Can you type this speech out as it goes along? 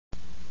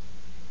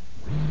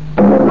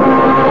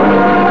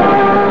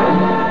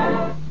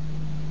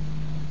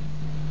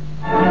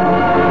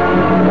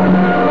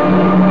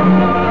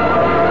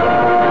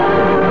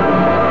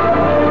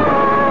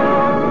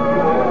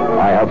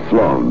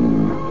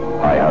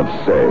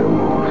have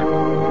sailed.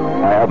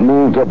 I have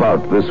moved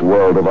about this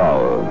world of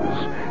ours,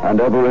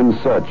 and ever in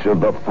search of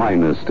the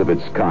finest of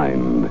its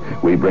kind,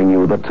 we bring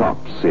you the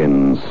tops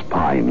in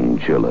spine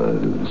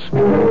chillers.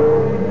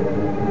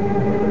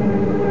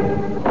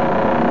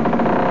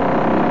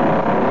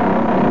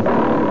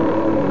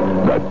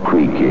 The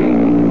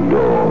creaking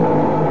door.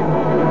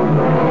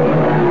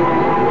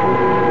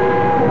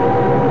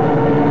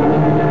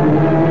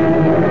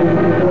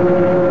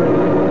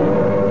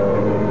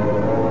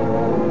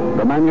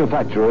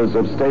 Manufacturers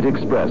of State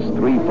Express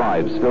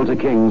 3.5 Filter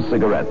King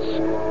cigarettes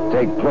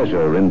take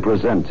pleasure in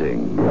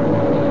presenting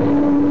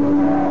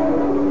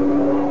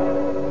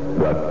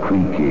The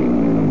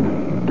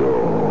Creaking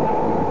Door.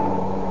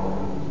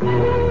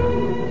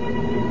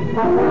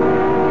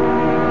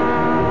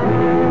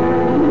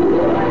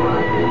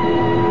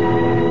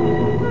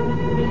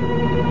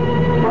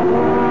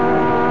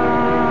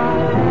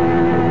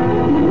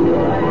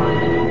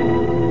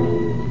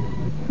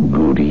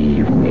 Good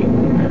evening,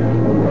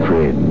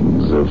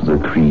 friends of the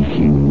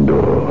creaking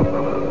door.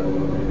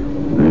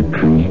 The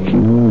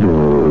creaking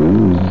door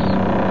is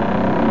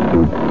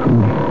open.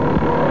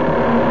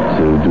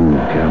 So do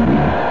come.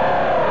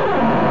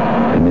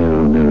 No,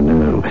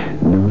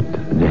 not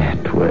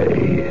that way.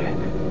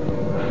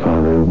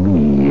 Follow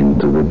me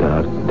into the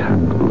dark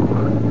tunnel.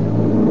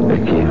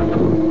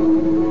 Careful.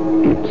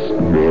 It's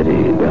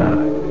very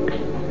dark.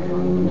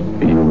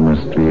 You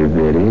must be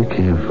very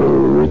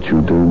careful that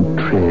you don't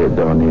tread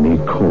on any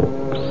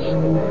corpse.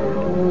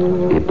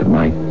 It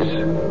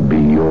might be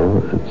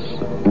yours.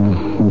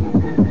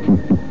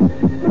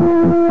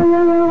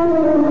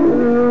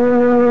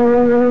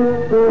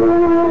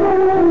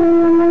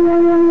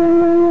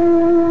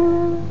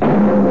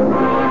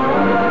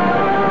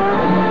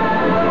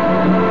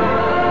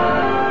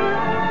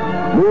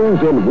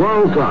 Move in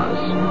world class.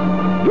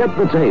 Get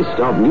the taste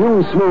of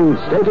new smooth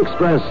State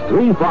Express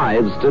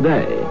 3.5s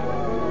today.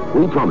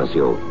 We promise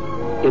you,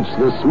 it's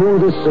the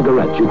smoothest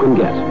cigarette you can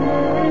get.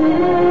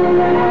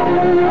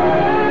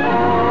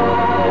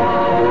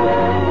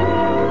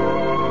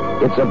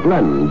 It's a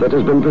blend that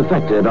has been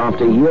perfected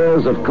after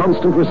years of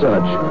constant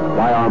research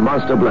by our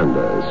master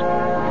blenders.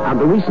 And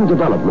the recent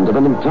development of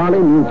an entirely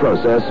new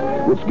process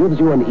which gives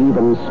you an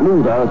even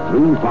smoother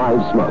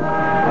 3.5 smoke.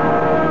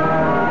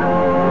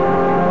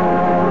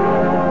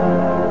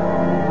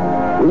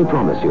 We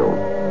promise you,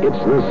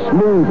 it's the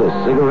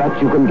smoothest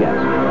cigarette you can get.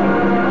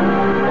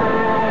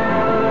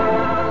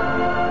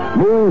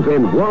 Move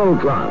in world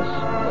class.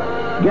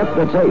 Get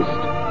the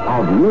taste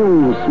of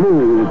new,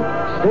 smooth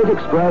State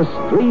Express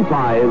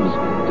 3.5s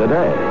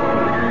today.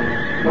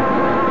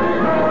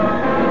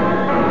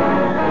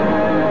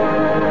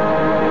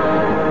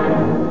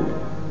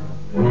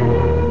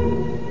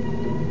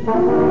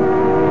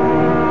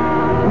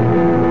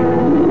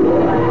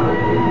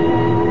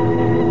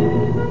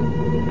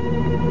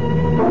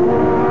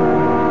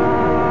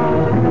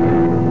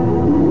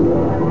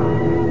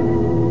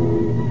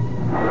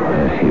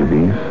 A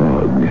heavy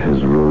fog has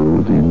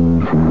rolled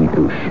in from the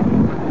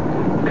ocean,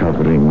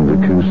 covering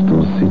the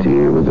coastal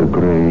city with a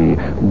gray,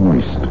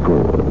 moist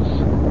gauze.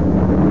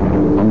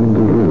 On the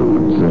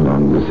roads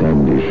along the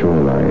sandy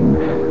shoreline,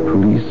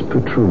 police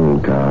patrol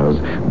cars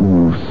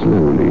move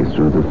slowly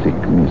through the thick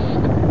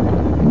mist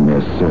in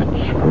their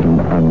search for an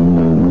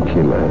unknown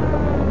killer.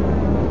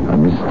 A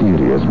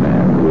mysterious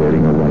man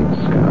wearing a white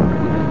scarf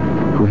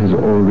who has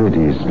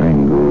already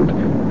strangled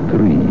 3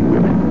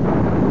 women.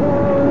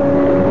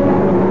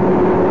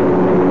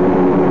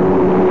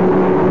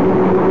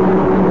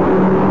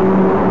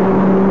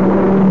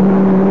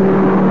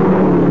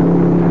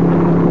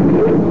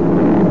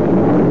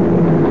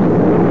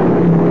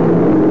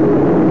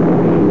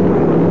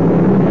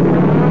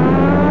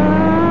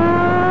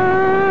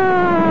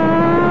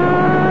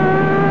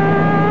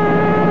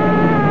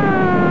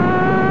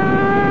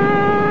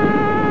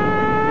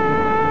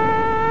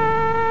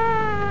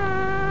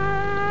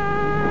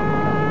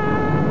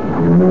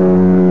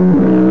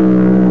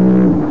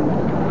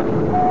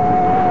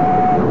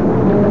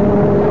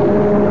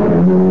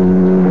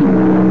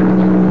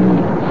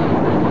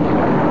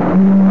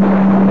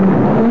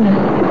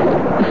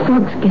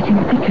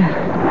 Getting thicker.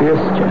 Yes,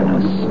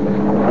 Janice.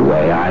 The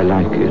way I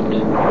like it.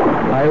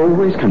 I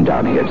always come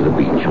down here to the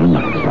beach on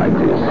nights like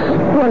this.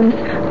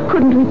 Wallace,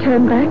 couldn't we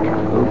turn back?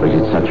 Oh, but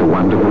it's such a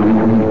wonderful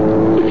evening.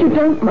 If you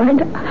don't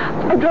mind,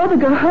 I'd rather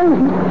go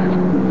home.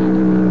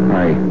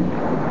 Why,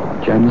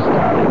 Janice,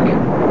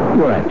 darling,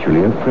 you're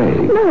actually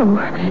afraid. No,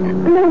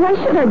 why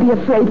should I be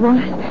afraid,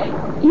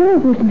 Wallace? You're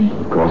with me.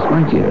 Of course,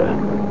 my dear.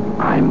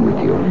 I'm with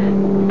you.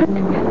 But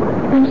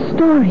those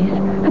stories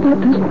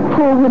about those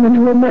poor women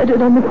who were murdered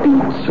on the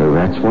beach. So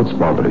that's what's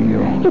bothering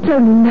you. It's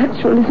only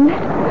natural, isn't it?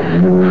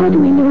 How do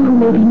we know who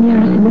may be near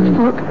us in this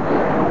fog?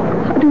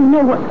 How do we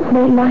know what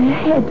may lie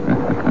ahead?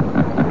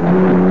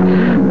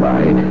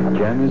 Why,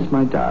 Janice,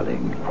 my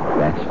darling,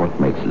 that's what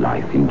makes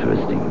life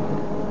interesting.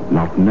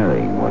 Not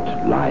knowing what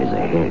lies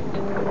ahead.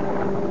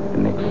 The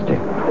next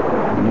step,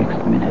 the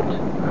next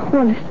minute.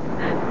 Wallace,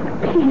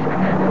 please,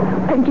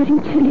 I'm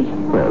getting chilly.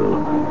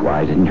 Well,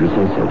 why didn't you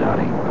say so,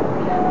 darling?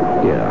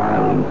 Here,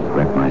 I'll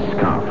wrap my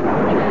scarf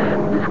around you.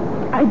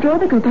 I'd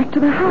rather go back to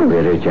the house.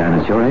 Really,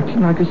 Janice, you're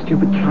acting like a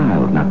stupid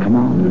child. Now, come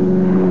on.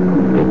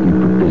 Let me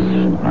put this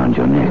around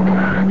your neck.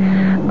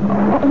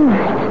 All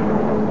right.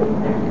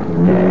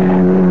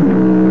 There.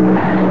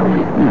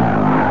 Now,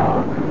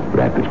 I'll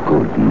wrap it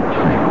good and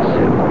tight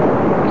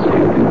so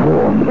you'll be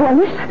warm.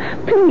 Wallace,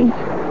 please.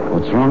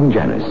 What's wrong,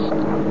 Janice?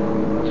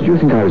 Did you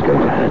think I was going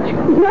to hurt you?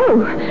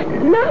 No.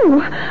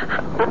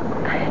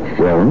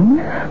 Well?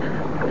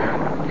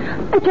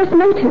 I just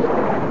noticed.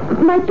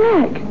 My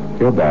bag.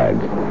 Your bag.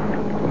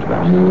 What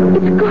about it?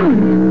 It's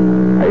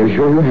gone. Are you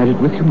sure you had it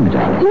with you, my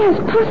darling? Yes,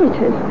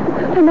 positive.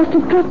 I must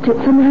have dropped it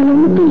somewhere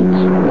along the beach.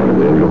 Well,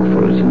 we'll look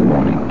for it in the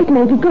morning. It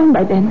may be gone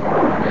by then.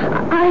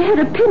 I had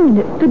a pin in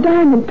it, the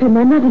diamond pin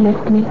my mother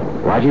left me.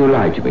 Why do you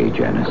lie to me,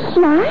 Janice?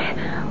 Lie?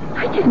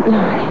 I didn't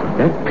lie.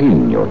 That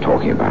pin you're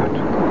talking about.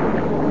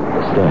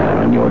 It's there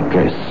on your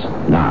dress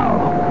now.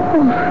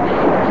 Oh,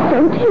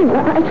 so dear,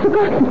 I'd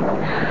forgotten.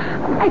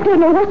 I don't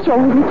know what's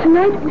wrong with me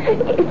tonight.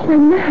 It's my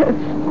nerves.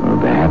 Well,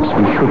 perhaps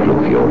we should look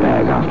for your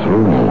bag after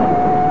all.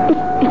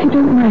 If you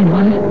don't mind,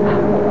 Wallace,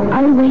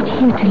 I'll wait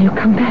here till you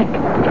come back.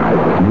 But I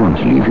wouldn't want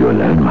to leave you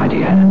alone, my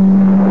dear.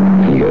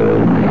 Here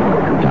in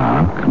the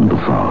dark and the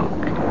fog.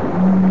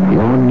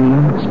 Your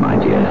nerves, my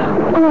dear.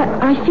 Oh,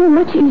 I feel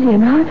much easier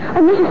now.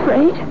 I'm not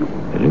afraid.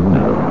 Very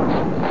well.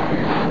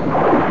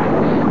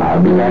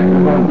 I'll be back in a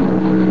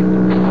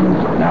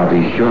moment. Now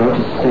be sure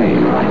to stay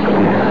right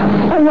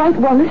here. All right,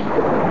 Wallace.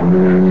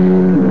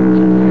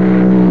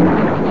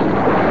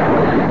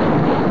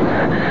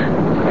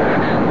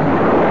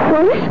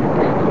 Wallace?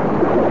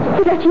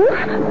 Is that you?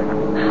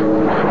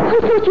 I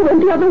thought you went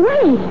the other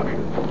way.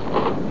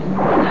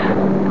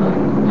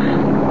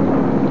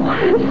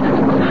 Wallace?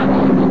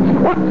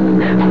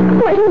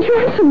 Why don't you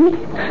answer me?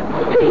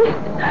 Please,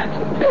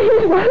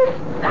 Wallace.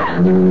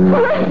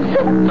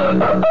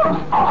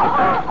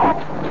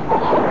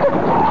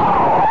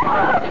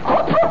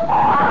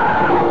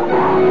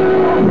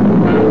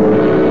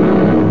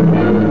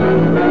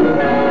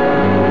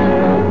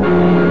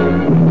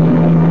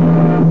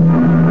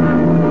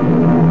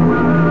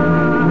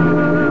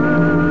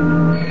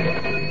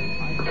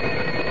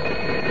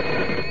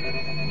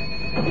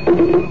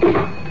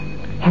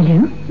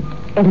 Hello?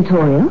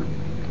 Editorial?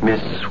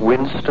 Miss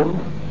Winston?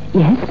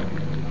 Yes?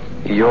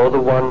 You're the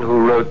one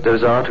who wrote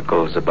those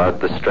articles about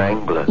the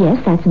Strangler.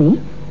 Yes, that's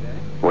me.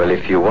 Well,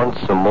 if you want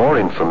some more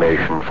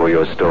information for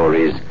your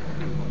stories,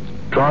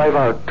 drive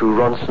out to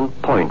Ronson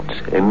Point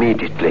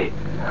immediately.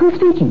 Who's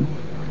speaking?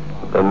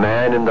 The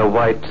man in the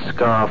white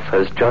scarf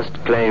has just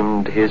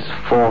claimed his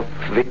 4th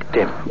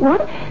victim.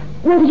 What?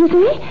 What did you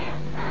say?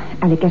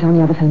 Alec, get on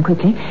the other phone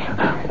quickly.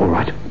 All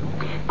right.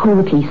 Call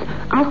the police.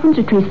 Ask them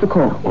to trace the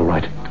call. All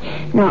right.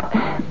 Now,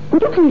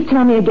 would you please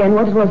tell me again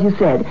what it was you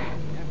said?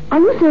 Are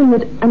you saying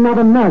that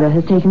another murder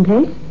has taken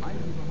place?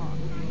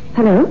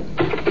 Hello?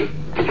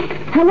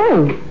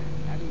 Hello?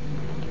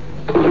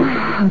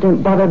 Oh,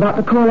 don't bother about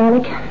the call,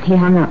 Alec. He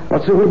hung up.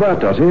 What's it all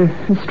about, Dottie?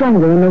 The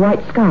Strangler in the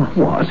white scarf.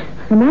 What?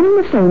 The man on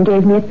the phone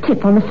gave me a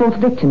tip on the 4th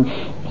victim.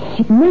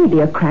 It may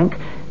be a crank,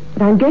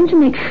 but I'm going to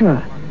make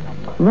sure.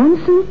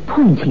 Ronson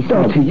Point, he said.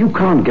 Dottie, you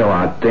can't go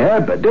out there,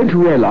 but don't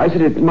you realize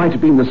that it might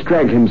have been the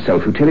Strangler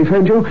himself who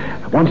telephoned you,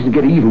 wanted to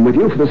get even with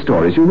you for the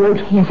stories you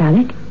wrote? Yes,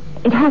 Alec.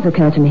 It has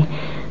occurred to me.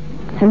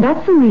 And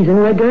that's the reason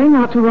we're going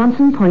out to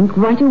Ronson Point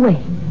right away.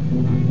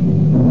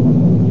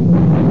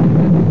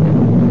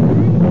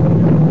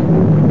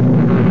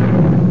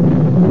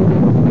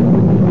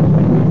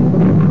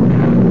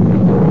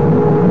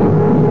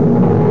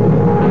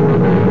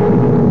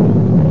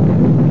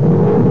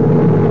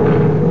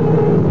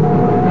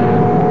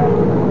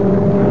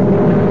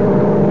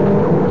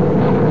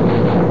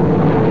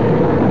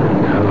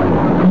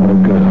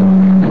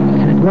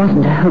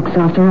 Hoax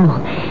after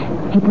all.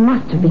 It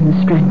must have been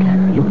the Strangler.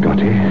 Look,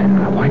 Dottie,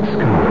 a white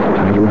scarf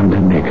tied around her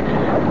neck,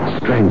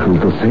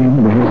 strangled the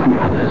same way as the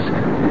others.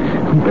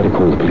 We'd better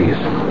call the police.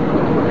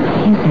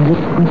 Yes, Alec,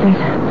 we'd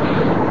better.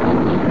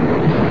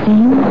 The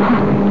same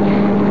pattern.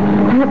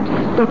 Perhaps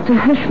Dr.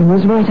 Hirschman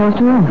was right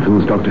after all.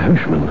 Who's Dr.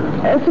 Hirschman?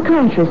 A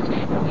psychiatrist.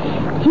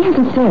 He has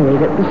a theory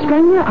that the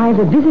Strangler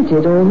either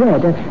visited or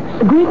read a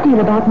great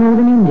deal about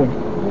northern India.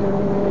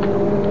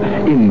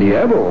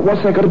 India? Well,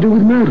 what's that got to do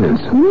with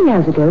murders? Many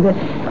years ago, there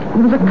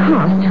was a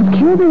caste who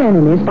killed their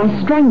enemies by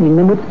strangling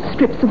them with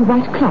strips of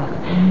white cloth.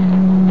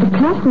 The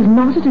cloth was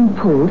knotted and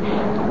pulled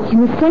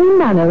in the same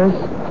manner as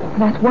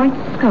that white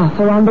scarf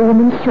around the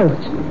woman's throat.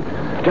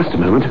 Just a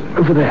moment.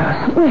 Over there.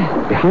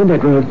 Where? Behind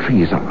that row of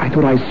trees. I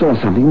thought I saw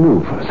something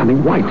move.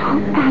 Something white.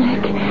 Oh,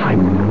 Alec.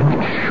 I'm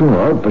not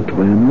sure, but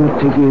we're not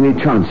taking any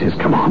chances.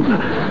 Come on.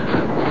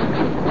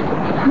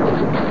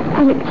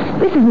 Alec,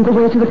 this isn't the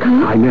way to the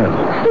car. I know.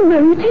 Then where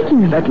are you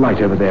taking me? That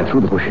light over there,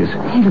 through the bushes.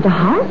 Into the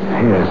house?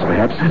 Yes,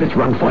 perhaps. Let's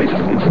run for it.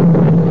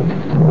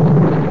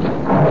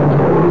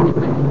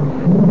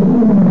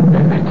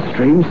 That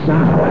strange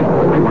sound.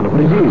 I wonder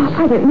what it is.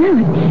 I don't know.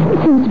 It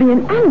seems to be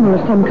an animal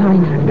of some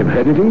kind. Never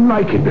heard anything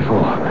like it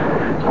before.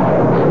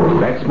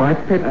 That's my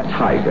pet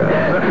tiger.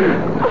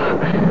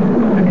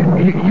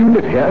 You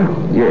live here?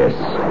 Yes,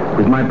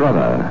 with my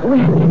brother.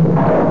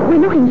 We're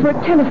looking for a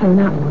telephone.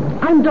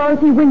 I'm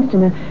Dorothy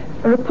Winston,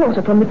 a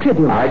reporter from the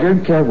Tribune. I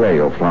don't care where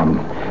you're from.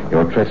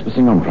 You're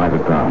trespassing on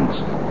private grounds.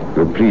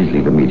 You'll please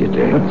leave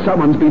immediately. But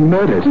someone's been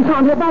murdered. We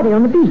found her body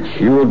on the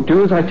beach. You will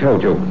do as I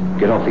told you.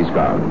 Get off these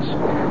grounds.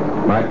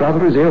 My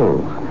brother is ill.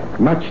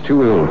 Much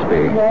too ill to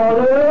be.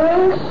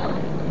 Wallace!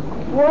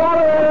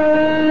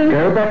 Wallace!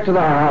 Go back to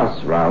the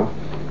house, Ralph.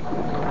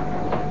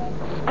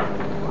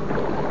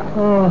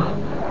 Oh,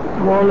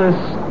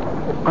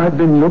 Wallace, I've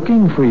been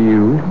looking for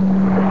you.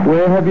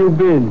 Where have you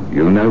been?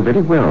 You know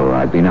very well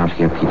I've been out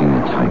here feeding the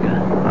tiger.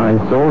 I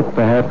thought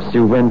perhaps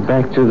you went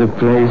back to the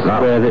place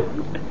Ralph. where the...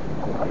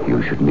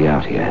 You shouldn't be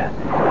out here.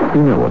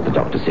 You know what the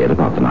doctor said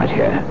about the night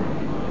here.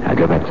 Now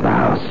go back to the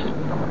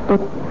house. But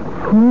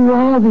who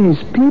are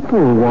these people,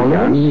 The Wallace?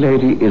 young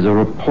lady is a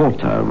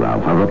reporter,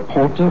 Ralph. A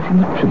reporter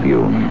from the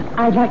Tribune.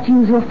 I'd like to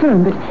use your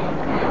phone, but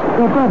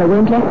your brother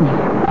won't let me.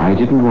 I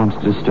didn't want to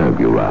disturb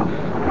you, Ralph.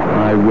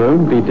 I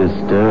won't be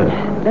disturbed.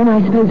 Then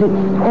I suppose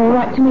it's all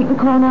right to make the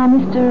call now,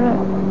 Mr.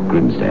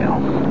 Grimsdale.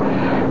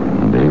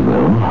 Very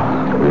well.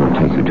 We'll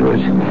take you to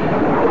it.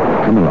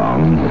 Come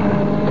along.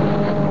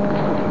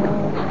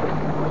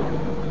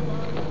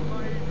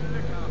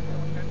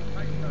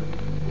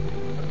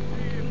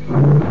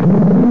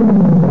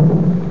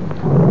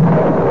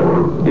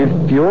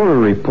 If you're a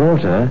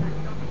reporter,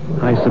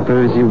 I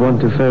suppose you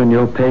want to phone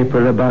your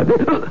paper about...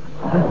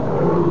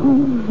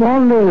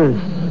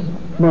 Wallace,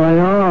 my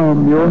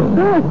arm, you're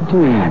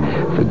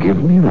hurting.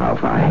 Forgive me, Ralph,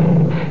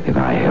 if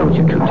I held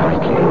you too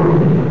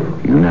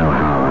tightly. You know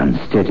how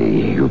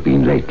unsteady you've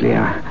been lately.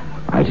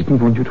 I didn't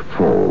want you to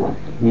fall.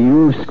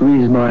 You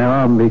squeezed my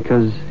arm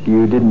because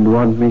you didn't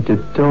want me to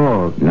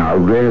talk. Now,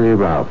 really,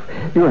 Ralph,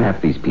 you have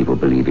these people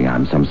believing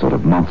I'm some sort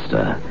of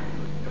monster.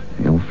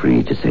 You're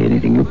free to say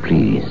anything you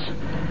please.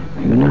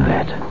 You know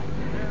that.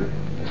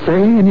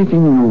 Say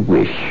anything you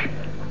wish.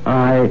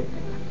 I...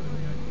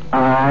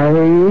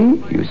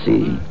 You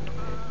see,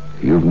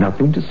 you've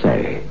nothing to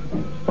say.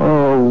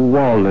 Oh,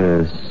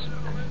 Wallace,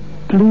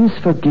 please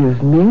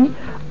forgive me.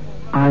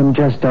 I'm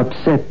just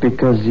upset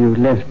because you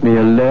left me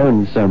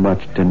alone so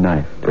much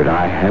tonight. But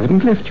I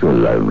haven't left you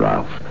alone,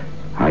 Ralph.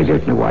 I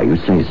don't know why you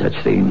say such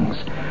things.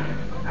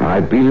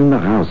 I've been in the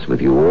house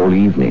with you all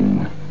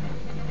evening.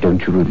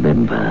 Don't you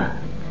remember?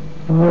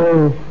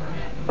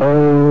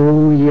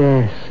 Oh,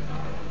 yes.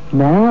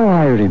 Now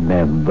I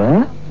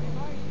remember.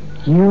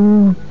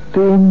 You've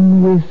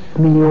been with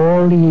me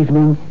all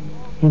evening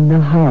in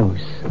the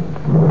house.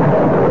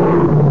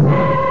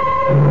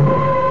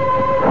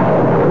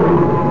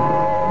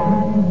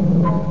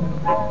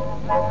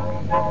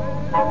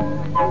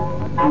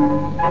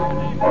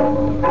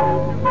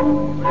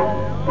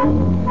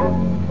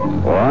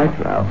 All right,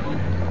 Ralph.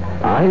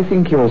 I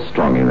think you're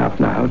strong enough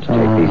now to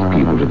take these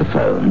people to the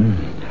phone.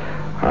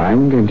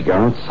 I'm going to go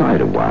outside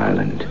a while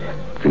and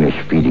finish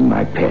feeding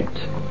my pet.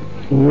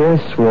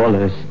 Yes,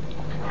 Wallace.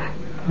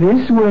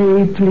 This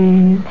way,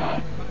 please.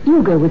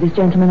 You go with this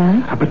gentleman,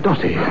 Alec. But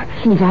Dottie...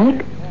 Please,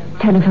 Alec,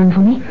 telephone for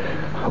me.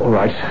 All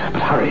right,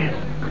 but hurry.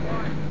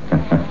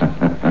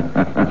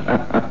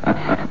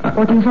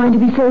 What do you find to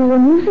be so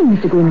amusing,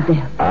 Mr.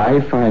 Grimsdale? I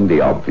find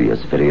the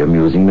obvious very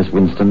amusing, Miss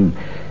Winston.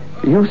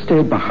 You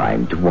stayed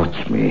behind to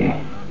watch me.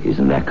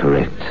 Isn't that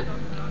correct?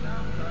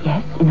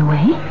 Yes, in a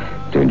way.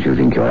 Don't you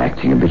think you're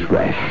acting a bit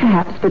rash?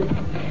 Perhaps, but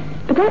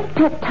that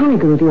pet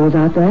tiger of yours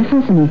out there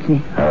fascinates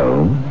me.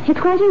 Oh? It's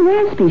quite a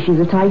rare species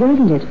of tiger,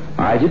 isn't it?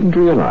 I didn't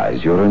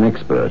realize you're an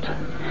expert.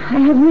 I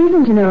have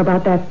reason to know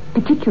about that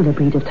particular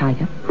breed of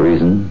tiger.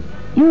 Reason?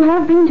 You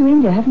have been to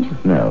India, haven't you?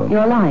 No.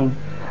 You're lying.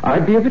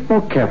 I'd be a bit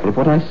more careful of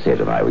what I said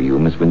if I were you,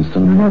 Miss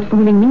Winston. You're not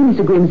fooling me,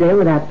 Mr. Grimsdale,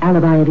 with that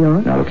alibi of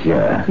yours. Now, look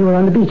here. You were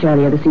on the beach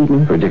earlier this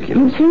evening. Ridiculous.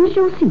 You've changed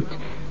your suit.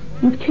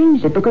 You've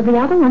changed it because the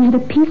other one had a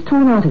piece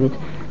torn out of it.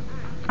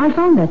 I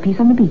found that piece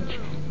on the beach,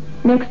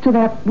 next to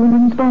that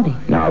woman's body.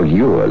 Now,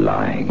 you're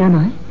lying. Am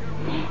I?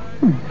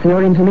 For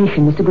your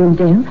information, Mr.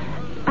 Grimsdale,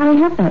 I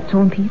have that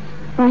torn piece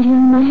right here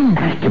in my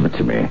hand. Give it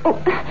to me.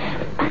 Oh,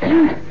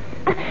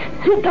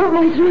 slit down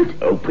my throat.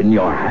 Open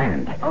your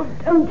hand. Oh,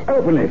 don't.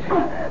 Open it.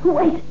 Oh,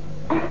 wait.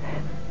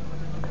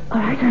 All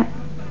right,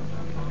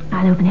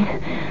 I'll open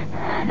it.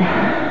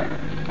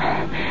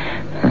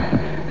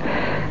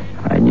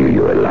 I knew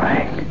you were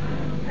lying.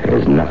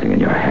 There's nothing in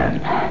your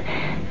hand.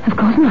 Of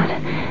course not.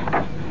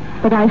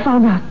 But I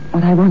found out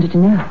what I wanted to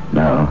know.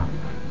 No?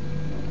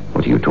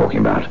 What are you talking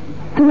about?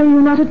 The way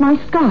you knotted my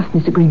scarf,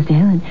 Mr.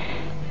 Grimsdale, and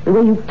the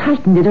way you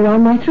tightened it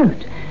around my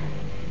throat.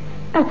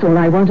 That's all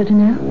I wanted to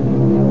know.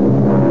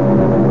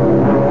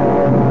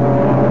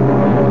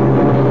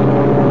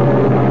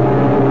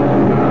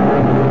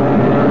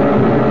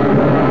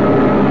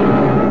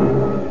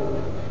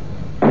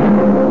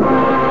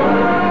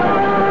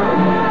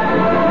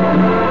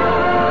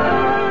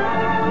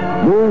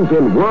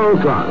 In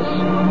world class.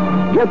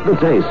 Get the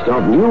taste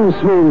of new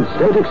smooth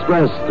State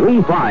Express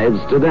 3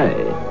 5s today.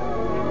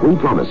 We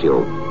promise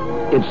you,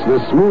 it's the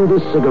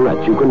smoothest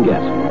cigarette you can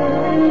get.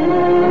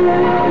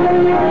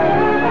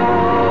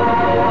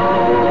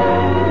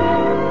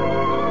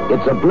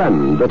 It's a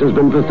blend that has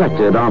been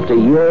perfected after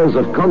years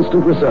of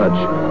constant research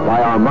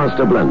by our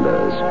master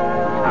blenders.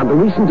 And the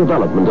recent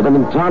development of an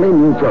entirely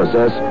new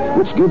process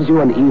which gives you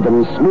an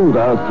even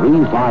smoother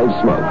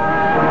 3-5 smoke.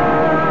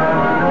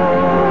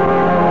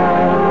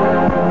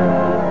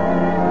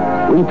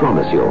 We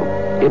promise you,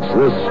 it's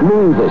the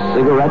smoothest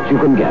cigarette you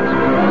can get.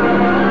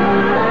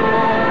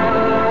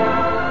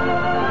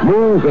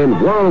 Move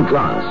in world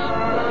class.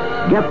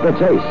 Get the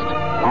taste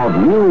of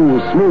new,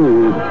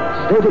 smooth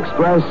State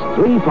Express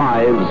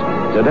 3-5s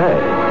today.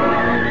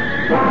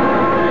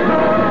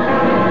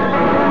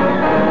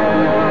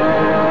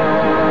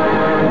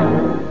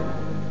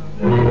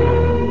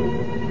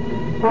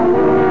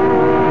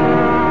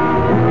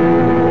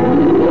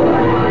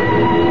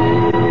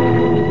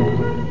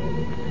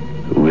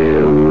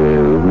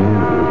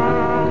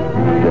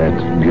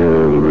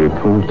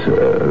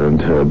 Reporter and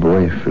her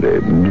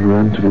boyfriend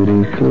weren't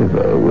very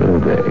clever, were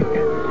they?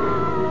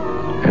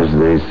 As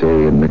they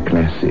say in the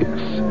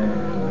classics,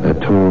 a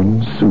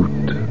torn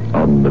suit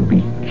on the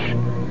beach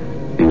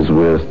is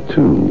worth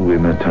two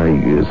in a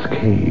tiger's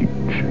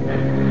cage.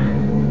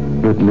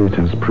 But let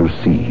us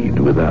proceed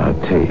with our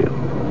tale.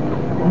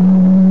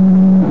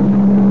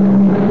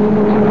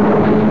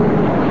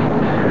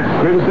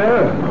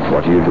 Grimsdale?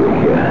 What are you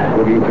doing here?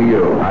 Looking for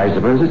you. I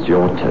suppose it's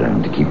your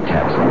turn to keep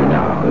tabs on me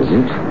now, is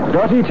it?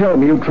 Dottie told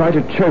me you tried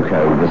to choke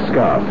her with the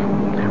scarf.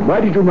 Why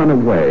did you run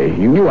away?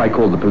 You knew I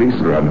called the police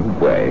and ran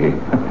away.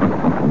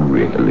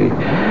 Really?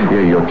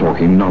 You're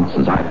talking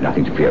nonsense. I have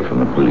nothing to fear from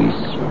the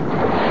police.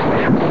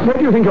 Where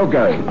do you think you're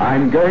going?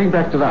 I'm going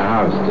back to the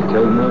house to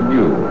tell no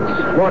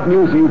news. What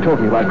news are you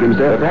talking about,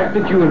 Grimsdale? The fact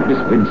that you and Miss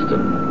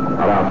Winston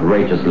are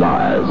outrageous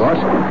liars. What?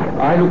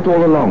 I looked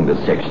all along this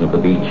section of the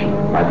beach.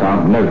 I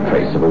found no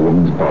trace of a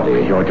woman's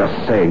body. You're just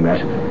saying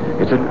that.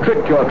 It's a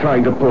trick you're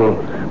trying to pull.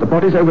 The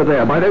body's over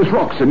there by those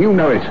rocks, and you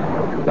know it.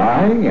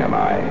 Lying, am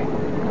I?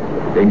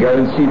 Then go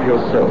and see for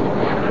yourself.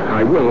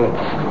 I will.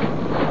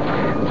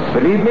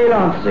 Believe me,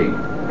 Lancey,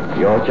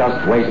 you're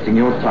just wasting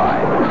your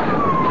time.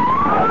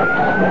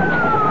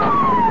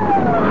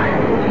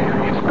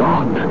 It's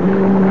gone.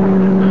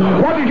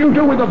 What did you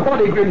do with the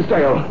body,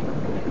 Grimsdale?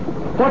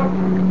 What?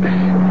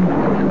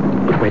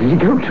 But where did he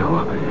go to?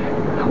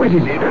 Where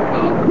did he...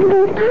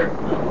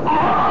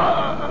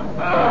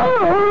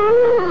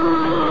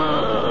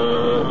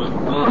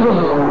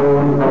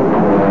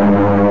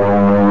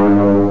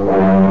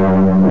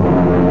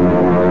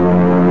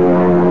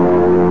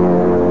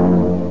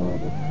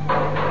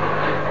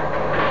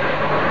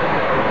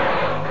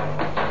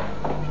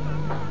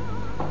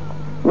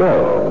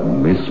 Well,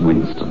 Miss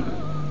Winston,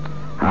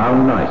 how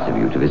nice of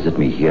you to visit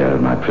me here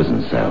in my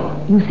prison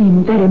cell. You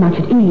seem very much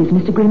at ease,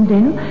 Mr.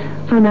 Grimsdale,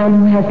 for a man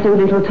who has so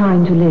little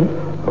time to live.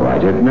 Oh, I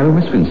don't know,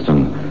 Miss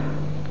Winston.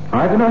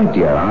 I've an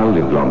idea I'll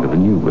live longer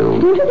than you will.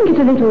 Don't you think it's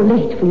a little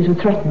late for you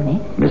to threaten me?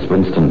 Miss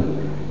Winston,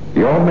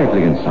 you're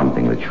meddling in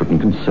something that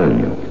shouldn't concern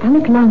you.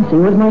 Alec Lancey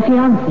was my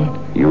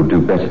fiancé. You'd do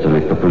better to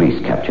let the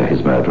police capture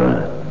his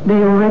murderer.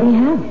 They already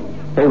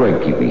have. They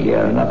won't keep me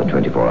here another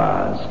 24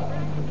 hours.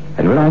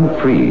 And when I'm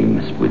free,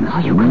 Miss Winston... Oh,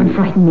 you can't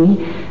frighten me.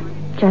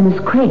 Janice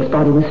Craig's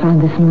body was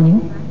found this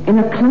morning in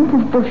a clump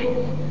of bushes.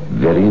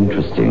 Very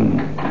interesting.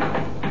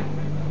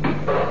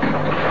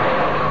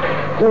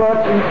 All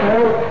right,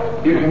 Grimsdale.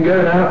 You can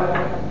go now.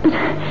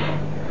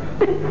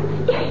 But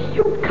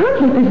you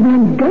can't let this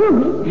man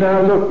go.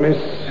 Now, look, miss.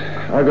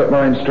 I've got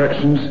my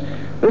instructions.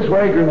 This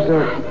way,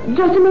 Grimsdale.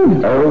 Just a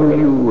moment. Oh,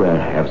 you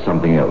have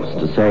something else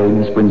to say,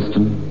 Miss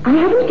Winston? I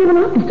haven't given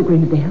up, Mr.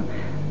 Grimsdale.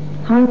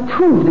 I'll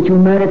prove that you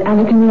murdered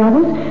Alec and the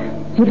others.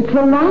 If it's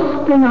the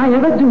last thing I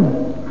ever do.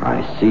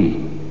 I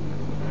see.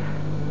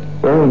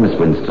 Well, Miss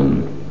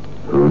Winston,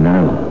 who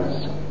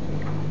knows?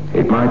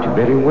 It might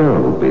very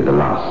well be the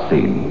last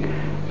thing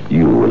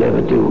you will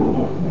ever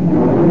do.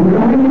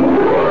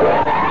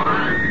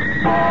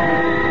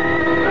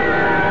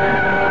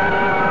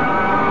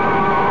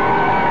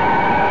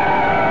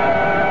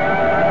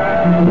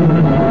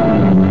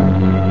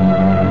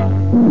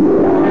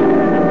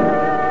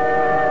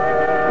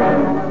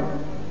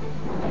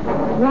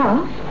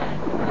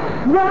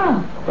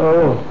 Ralph!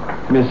 Oh,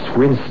 Miss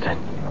Winston.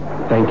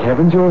 Thank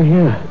heavens you're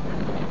here.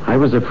 I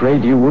was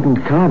afraid you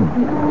wouldn't come.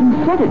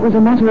 You said it was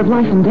a matter of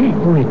life and death.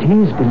 Oh, it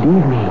is,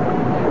 believe me.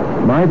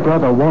 My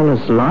brother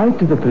Wallace lied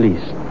to the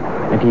police,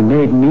 and he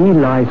made me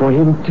lie for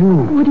him,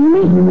 too. What do you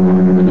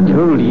mean? He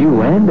told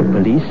you and the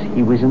police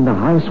he was in the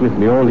house with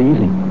me all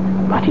evening,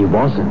 but he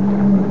wasn't.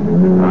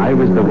 I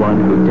was the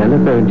one who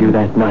telephoned you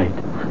that night.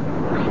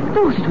 I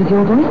thought it was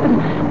your voice, but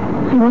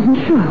I wasn't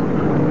sure.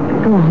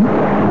 Go on.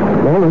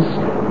 Wallace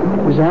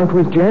was out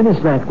with Janice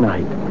that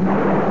night.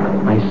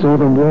 I saw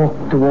them walk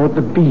toward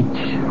the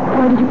beach.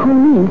 Why did you call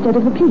me instead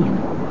of the police?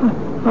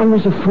 I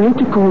was afraid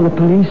to call the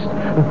police.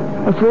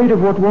 Afraid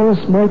of what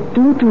Wallace might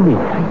do to me.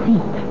 I see.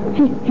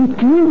 He'd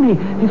kill me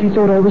if he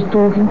thought I was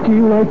talking to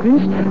you like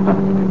this.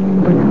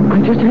 But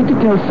I just had to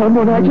tell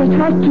someone. I just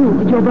had to.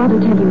 Did your brother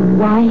tell you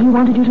why he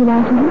wanted you to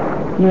lie to him?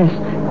 Yes,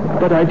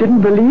 but I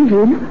didn't believe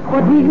him.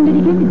 What reason did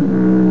he give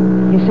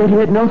you? He said he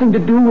had nothing to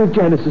do with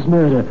Janice's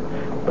murder.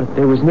 But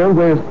there was no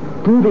way of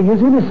proving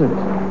his innocence.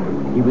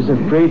 He was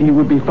afraid he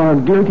would be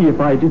found guilty if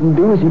I didn't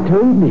do as he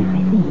told me.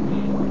 I see.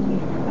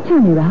 Tell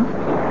me, Ralph.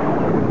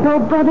 Your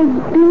brother's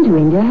been to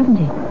India, hasn't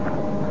he?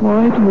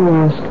 Why do you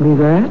ask me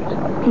that?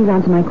 Please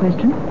answer my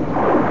question.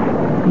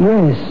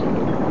 Yes.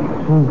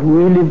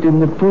 We lived in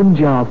the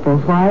Punjab for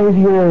 5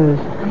 years.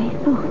 I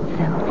thought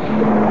so.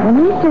 When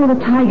I saw the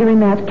tiger in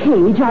that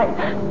cage,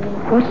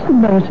 What's the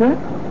matter?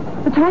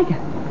 The tiger.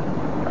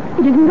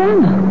 It isn't there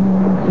now.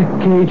 The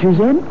cage is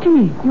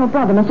empty. Your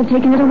brother must have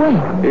taken it away.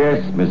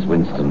 Yes, Miss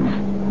Winston.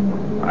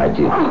 I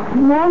did.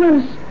 Oh,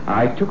 Wallace.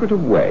 I took it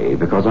away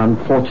because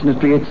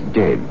unfortunately it's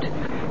dead.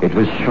 It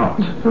was shot.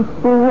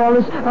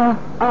 Wallace,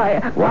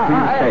 What were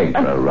you saying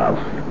to her, Ralph?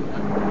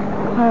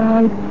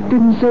 I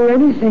didn't say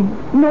anything.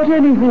 Not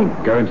anything.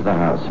 Go into the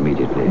house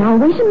immediately. Now,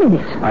 wait a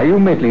minute. Are you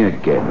meddling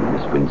again,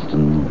 Miss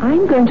Winston?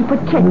 I'm going to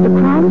protect the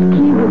Crown's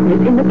key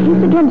witness in the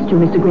case against you,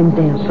 Mr.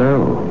 Grimsdale.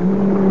 So,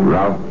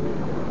 Ralph,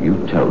 you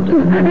told her.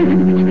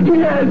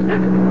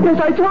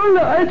 Yes, I told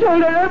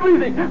her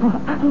everything.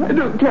 I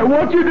don't care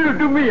what you do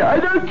to me. I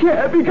don't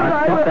care because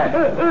Now, stop that.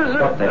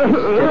 Stop that.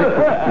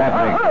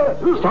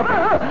 Blabbering. Stop it.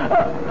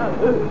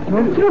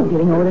 You're through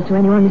giving orders to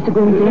anyone, Mr.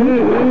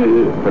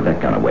 Grimsdale. Put that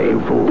gun away, you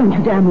fool. Don't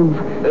you dare move.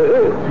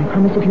 I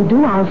promise if you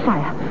do, I'll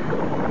fire.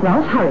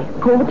 Ralph, hurry.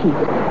 Call the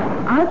police.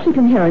 I'll keep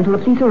him here until the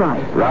police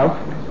arrive. Ralph,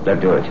 don't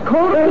do it.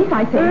 Call the police,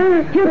 I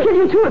say. He'll kill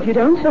you, too, if you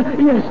don't.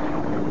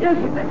 Yes,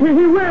 he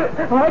will.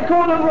 I'll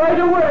call him right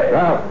away.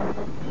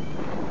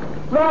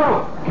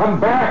 Ralph, come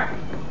back.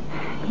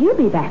 He'll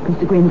be back,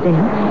 Mr.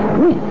 Grimsdale,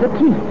 with the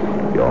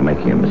police. You're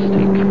making a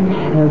mistake.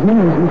 There's no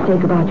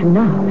mistake about you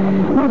now.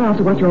 Not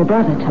after what your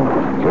brother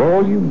told. For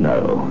all you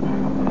know,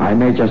 I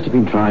may just have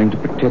been trying to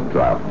protect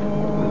Ralph.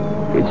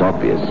 It's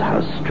obvious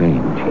how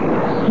strange he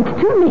is.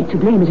 It's too late to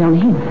blame it on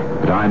him.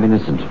 But I'm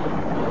innocent.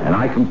 And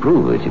I can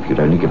prove it if you'd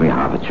only give me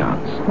half a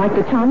chance. Like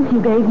the chance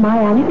you gave my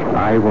Alex?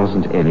 I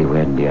wasn't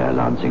anywhere near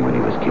Lansing when he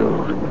was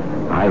killed.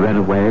 I ran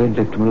away and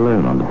left him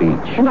alone on the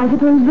beach. And I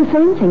suppose the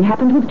same thing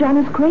happened with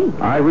Janice Craig.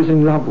 I was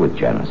in love with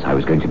Janice. I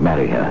was going to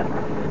marry her.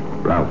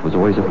 Ralph was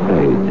always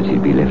afraid that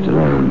he'd be left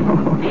alone.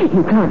 Oh,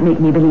 you can't make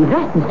me believe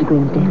that, Mr.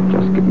 Grimsdale.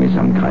 Just give me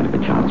some kind of a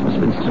chance, Miss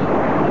Winston,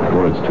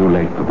 before it's too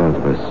late for both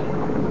of us.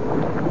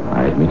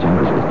 I admit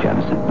I was with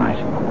Janice that night.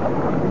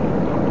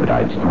 But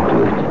I didn't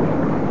do it.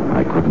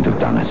 I couldn't have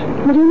done it.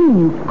 What do you mean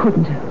you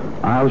couldn't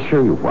have? I'll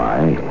show you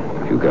why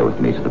if you go with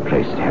me to the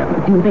place it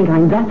happened. Do you think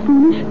I'm that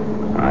foolish?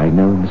 I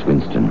know, Miss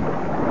Winston,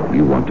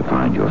 you want to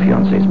find your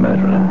fiancé's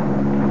murderer.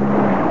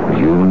 But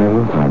you'll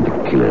never find the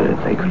killer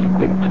if they could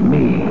link to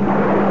me.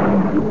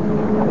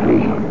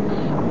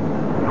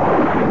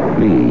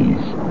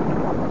 Please,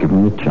 give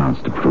me a chance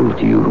to prove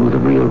to you who the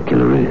real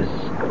killer is.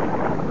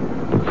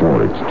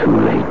 Before it's too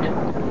late.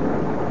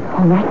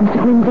 All right, Mr.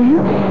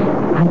 Grimsdale.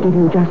 I'll give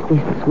you just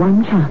this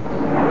one chance.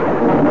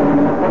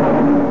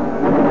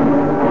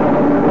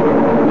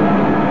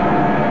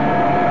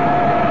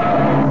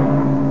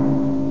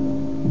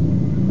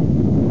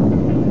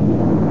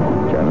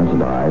 Janice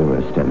and I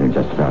were standing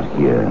just about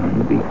here on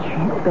the beach.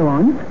 Yes, go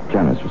on.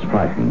 Janice was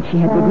frightened. She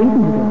had good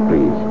reason to be.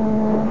 Please.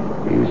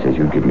 You said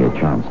you'd give me a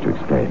chance to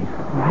explain.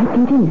 All right,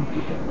 continue.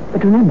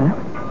 But remember,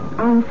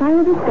 I'll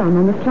fire this gun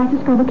on the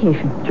slightest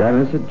provocation.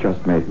 Janice had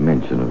just made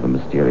mention of the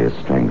mysterious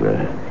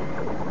Strangler.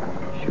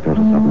 She felt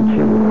a sudden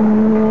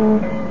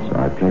chill. So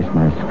I placed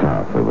my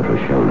scarf over her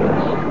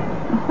shoulders.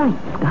 A white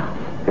scarf.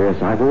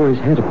 Yes, I've always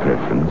had a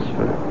preference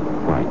for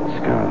white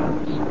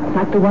scarves.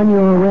 Like the one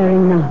you're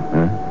wearing now.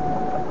 Huh?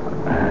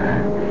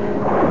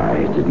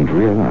 I didn't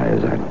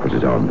realize I'd put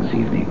it on this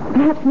evening.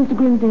 Perhaps, Mr.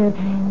 Grimsdale,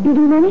 you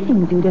do many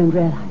things you don't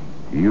realize.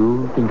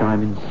 You think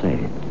I'm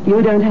insane?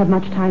 You don't have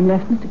much time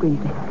left, Mr.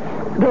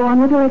 Grimsdale. Go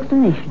on with your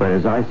explanation. But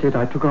as I said,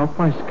 I took off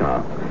my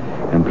scarf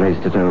and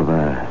placed it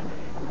over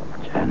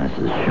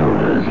Janice's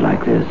shoulders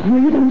like this. No,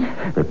 you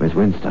don't. But Miss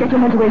Winston... Get your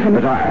hands away from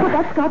me. But I... Put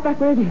that scarf back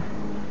where it is.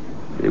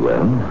 Very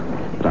well.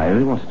 But I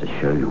only wanted to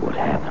show you what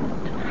happened.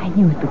 I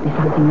knew it would be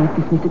something like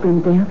this, Mr.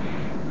 Grimsdale.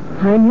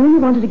 I knew you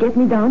wanted to get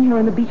me down here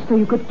on the beach so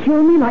you could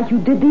kill me like you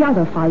did the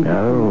other 5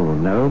 people.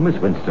 No, Miss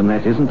Winston,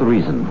 that isn't the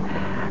reason.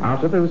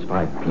 Out of those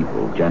 5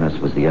 people, Janice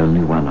was the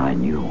only one I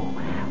knew.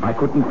 I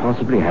couldn't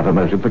possibly have a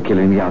motive for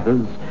killing the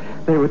others.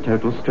 They were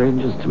total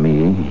strangers to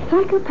me.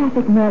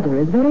 Psychopathic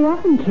murderers very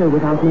often kill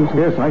without motive.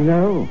 Yes, I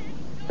know.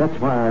 That's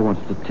why I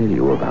wanted to tell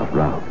you about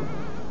Ralph.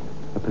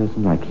 A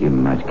person like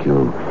him might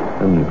kill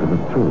only for the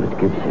thrill it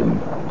gives him.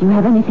 Do you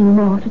have anything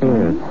more to tell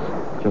me?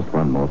 Yes, just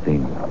one more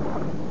thing.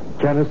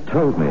 Janice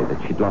told me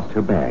that she'd lost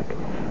her bag.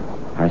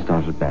 I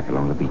started back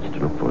along the beach to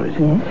look for it.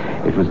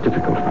 Yes? It was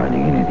difficult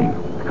finding anything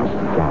because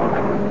of the fog.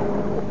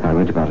 I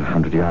went about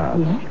 100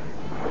 yards. Yes?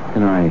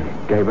 Then I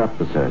gave up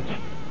the search.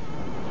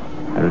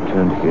 I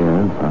returned here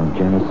and found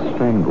Janice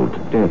strangled to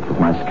death with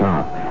my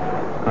scarf.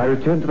 I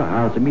returned to the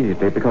house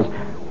immediately because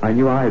I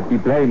knew I'd be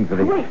blamed for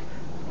the... Wait.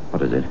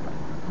 What is it?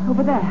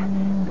 Over there,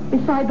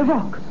 beside the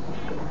rock.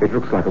 It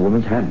looks like a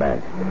woman's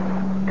handbag.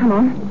 Come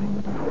on.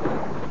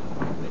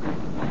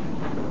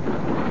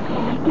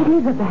 It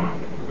is a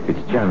bag. It's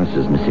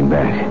Janice's missing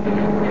bag.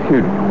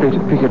 You'd better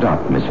pick it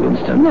up, Miss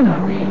Winston.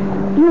 No,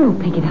 you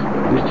pick it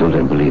up. You still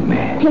don't believe me?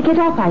 Pick it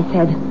up, I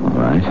said. All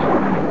right.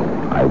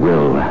 I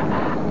will.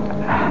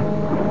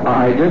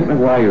 I don't know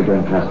why you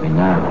don't trust me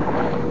now.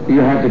 You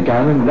have the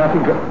gun and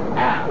nothing but...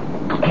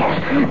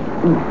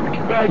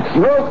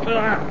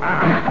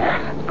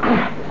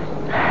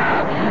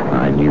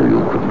 I knew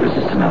you couldn't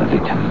resist another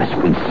victim, Miss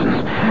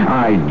Winston.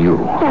 I knew.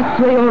 That's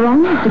where you're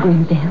wrong, Mr.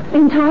 Grimsdale.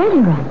 Entirely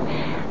wrong.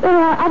 There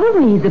are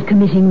other ways of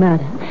committing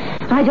murder.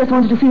 I just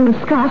wanted to feel the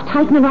scarf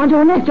tighten around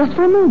your neck just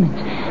for a moment.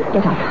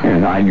 Get up.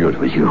 And I knew it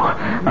was you.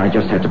 I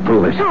just had to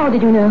prove it. How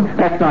did you know?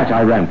 That night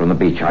I ran from the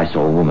beach. I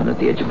saw a woman at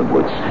the edge of the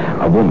woods.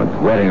 A woman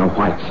wearing a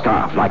white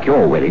scarf like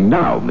you're wearing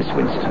now, Miss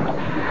Winston.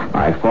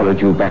 I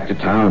followed you back to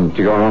town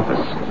to your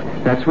office.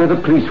 That's where the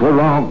police were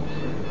wrong.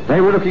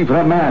 They were looking for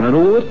a man, and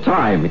all the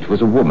time it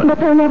was a woman. But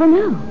they'll never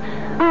know.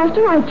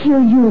 After I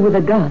kill you with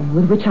a gun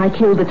with which I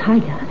killed the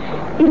tiger,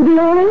 it'll be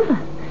all over.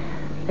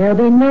 There'll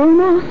be no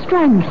more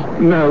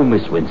strangling. No,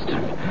 Miss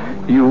Winston.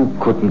 You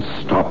couldn't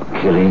stop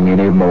killing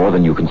any more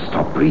than you can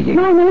stop breathing.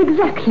 I know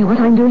exactly what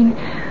I'm doing.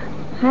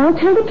 I'll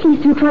tell the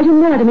police you tried to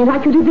murder me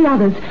like you did the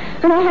others,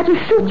 and I had to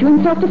shoot you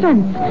in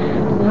self-defense.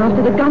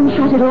 After the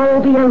gunshot, it'll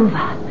all be over.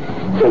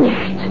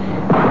 Finished.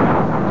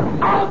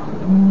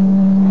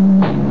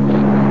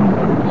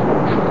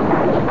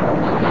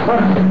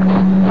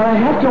 I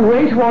had to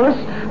wait, Wallace,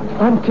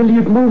 until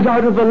you'd moved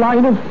out of the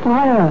line of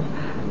fire.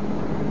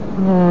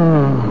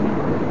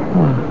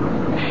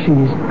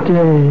 She's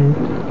dead.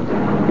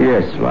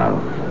 Yes,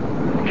 well,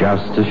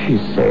 just as she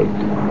said.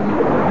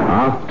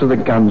 After the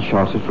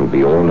gunshot, it will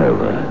be all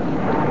over.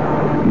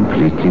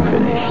 Completely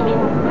finished.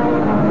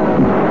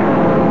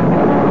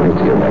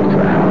 Let's go back to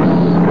the house.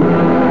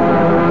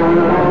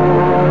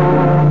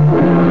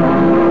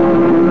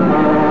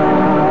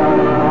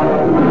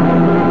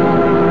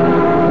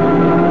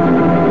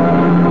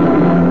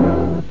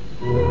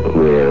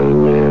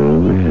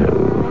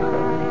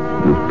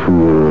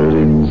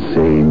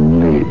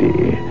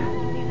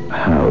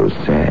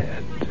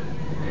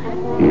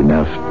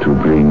 Enough to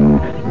bring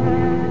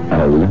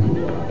a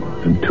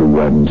lump to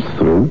one's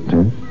throat,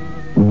 eh?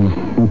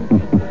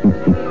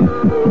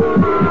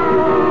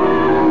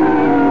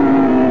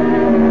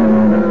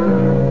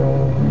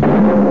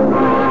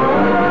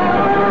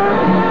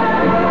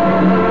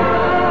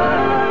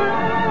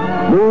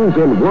 Move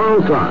in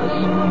world class.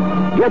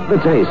 Get the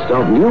taste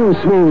of new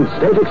smooth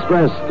State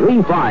Express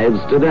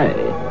 3.5s today.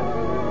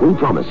 We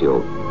promise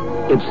you,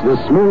 it's the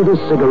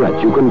smoothest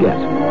cigarette you can get.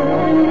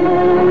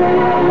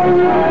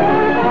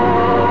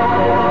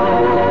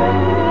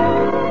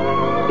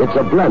 It's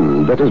a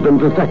blend that has been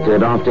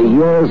perfected after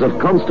years of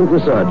constant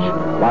research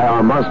by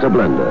our master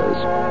blenders.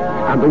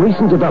 And the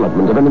recent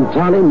development of an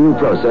entirely new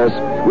process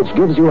which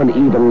gives you an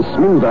even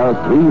smoother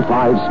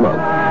 3.5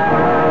 smoke.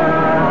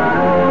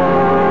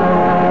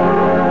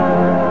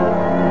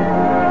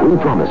 We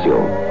promise you,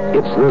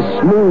 it's the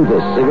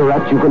smoothest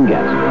cigarette you can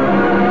get.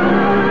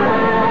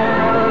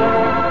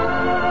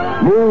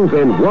 Move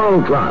in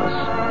world class.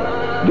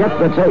 Get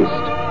the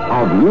taste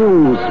of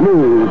new,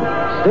 smooth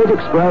State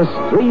Express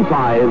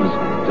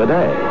 3.5s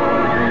today.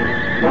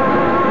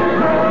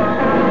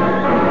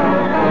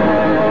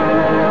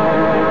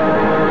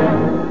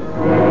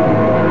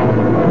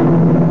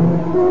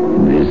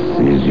 This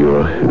is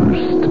your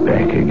host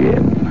back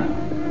again.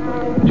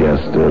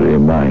 Just a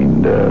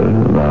reminder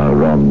of our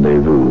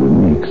rendezvous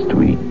next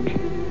week.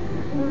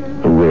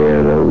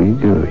 Where are we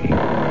going?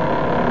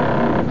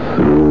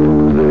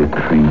 Through the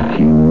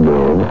creaking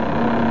door,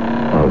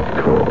 of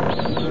course.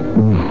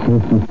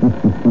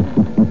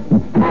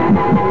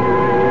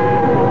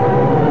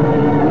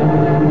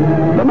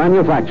 The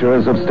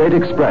manufacturers of State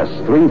Express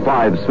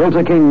 3.5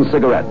 Filter King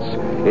cigarettes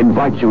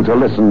invite you to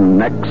listen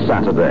next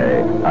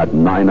Saturday at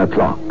 9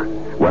 o'clock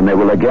when they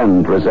will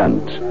again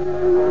present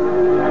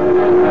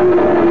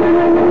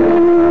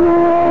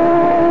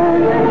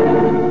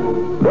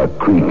The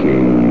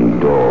Creaking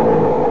Door.